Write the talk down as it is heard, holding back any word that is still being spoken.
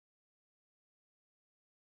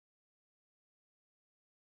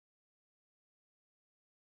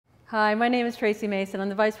Hi, my name is Tracy Mason. I'm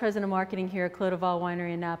the Vice President of Marketing here at Clos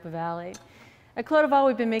Winery in Napa Valley. At Clos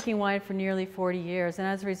we've been making wine for nearly 40 years, and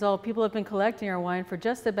as a result, people have been collecting our wine for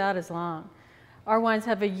just about as long. Our wines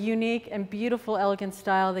have a unique and beautiful, elegant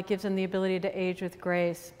style that gives them the ability to age with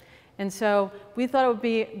grace. And so we thought it would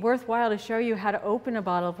be worthwhile to show you how to open a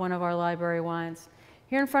bottle of one of our library wines.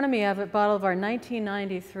 Here in front of me, I have a bottle of our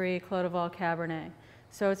 1993 Clos Cabernet.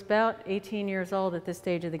 So it's about 18 years old at this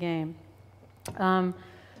stage of the game.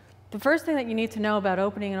 The first thing that you need to know about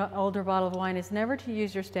opening an older bottle of wine is never to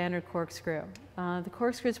use your standard corkscrew. The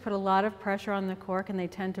corkscrews put a lot of pressure on the cork and they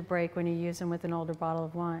tend to break when you use them with an older bottle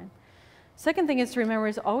of wine. Second thing is to remember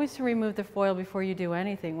is always to remove the foil before you do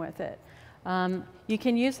anything with it. You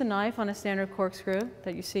can use a knife on a standard corkscrew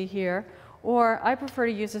that you see here, or I prefer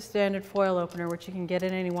to use a standard foil opener, which you can get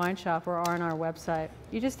at any wine shop or on our website.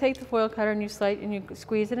 You just take the foil cutter and you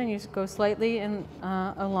squeeze it and you go slightly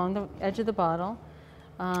along the edge of the bottle.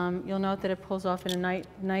 You'll note that it pulls off in a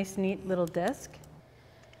nice, neat little disc.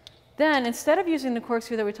 Then, instead of using the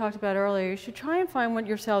corkscrew that we talked about earlier, you should try and find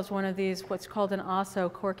yourselves one of these, what's called an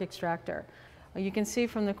Osso cork extractor. You can see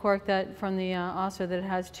from the cork from the Osso that it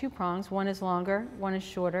has two prongs. One is longer, one is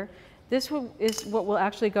shorter. This is what will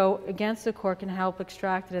actually go against the cork and help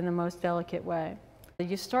extract it in the most delicate way.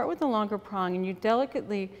 You start with the longer prong and you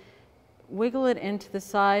delicately wiggle it into the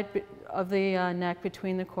side of the neck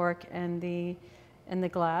between the cork and the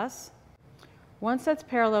glass. Once that's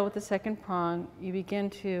parallel with the second prong, you begin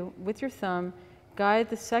to, with your thumb, guide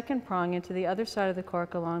the second prong into the other side of the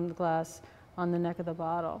cork along the glass on the neck of the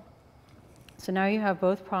bottle. So now you have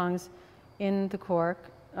both prongs in the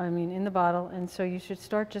in the bottle, and so you should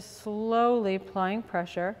start just slowly applying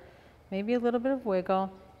pressure, maybe a little bit of wiggle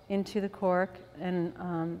into the cork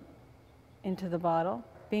and into the bottle,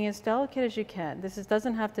 being as delicate as you can. This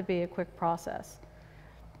doesn't have to be a quick process.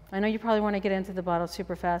 I know you probably want to get into the bottle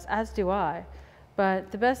super fast, as do I,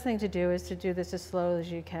 but the best thing to do is to do this as slow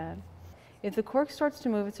as you can. If the cork starts to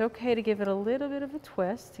move, it's okay to give it a little bit of a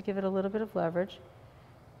twist, to give it a little bit of leverage,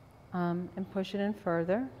 and push it in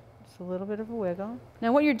further. Just a little bit of a wiggle.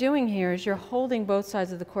 Now what you're doing here is you're holding both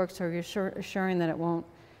sides of the cork so you're assuring that it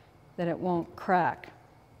won't crack.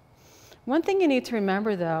 One thing you need to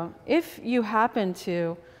remember though, if you happen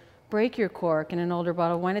to break your cork in an older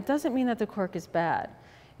bottle of wine, it doesn't mean that the cork is bad.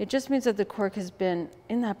 It just means that the cork has been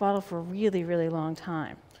in that bottle for a really, really long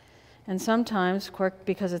time. And sometimes cork,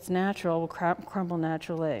 because it's natural, will crumble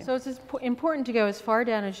naturally. So it's important to go as far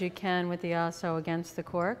down as you can with the Osso against the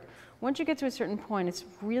cork. Once you get to a certain point, it's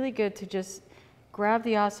really good to just grab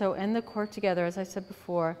the Osso and the cork together, as I said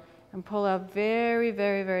before, and pull out very,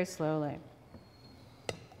 very, very slowly.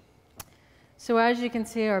 So as you can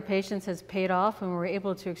see, our patience has paid off when we were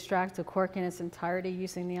able to extract the cork in its entirety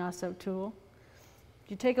using the Osso tool.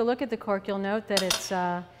 If you take a look at the cork, you'll note that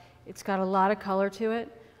it's got a lot of color to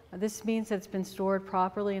it. This means that it's been stored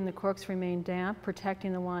properly and the corks remain damp,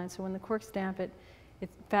 protecting the wine. So when the cork's damp, it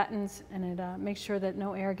fattens and it makes sure that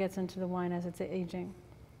no air gets into the wine as it's aging.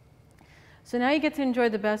 So now you get to enjoy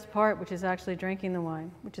the best part, which is actually drinking the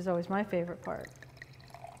wine, which is always my favorite part.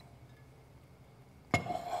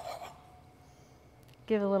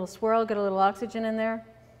 Give it a little swirl, get a little oxygen in there.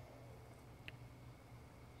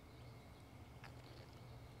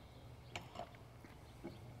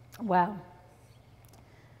 Wow.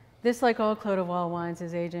 This, like all Clos wines,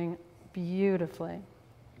 is aging beautifully.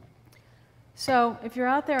 So if you're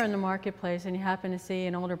out there in the marketplace and you happen to see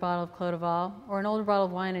an older bottle of Clos or an older bottle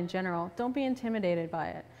of wine in general, don't be intimidated by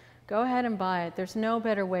it. Go ahead and buy it. There's no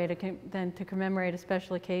better way than to commemorate a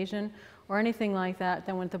special occasion or anything like that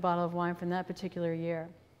than with a bottle of wine from that particular year.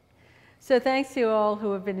 So thanks to all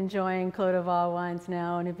who have been enjoying Clos wines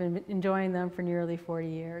now and have been enjoying them for nearly 40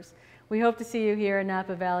 years. We hope to see you here in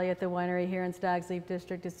Napa Valley at the winery here in Stag's Leap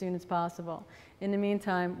District as soon as possible. In the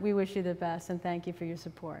meantime, we wish you the best and thank you for your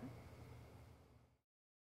support.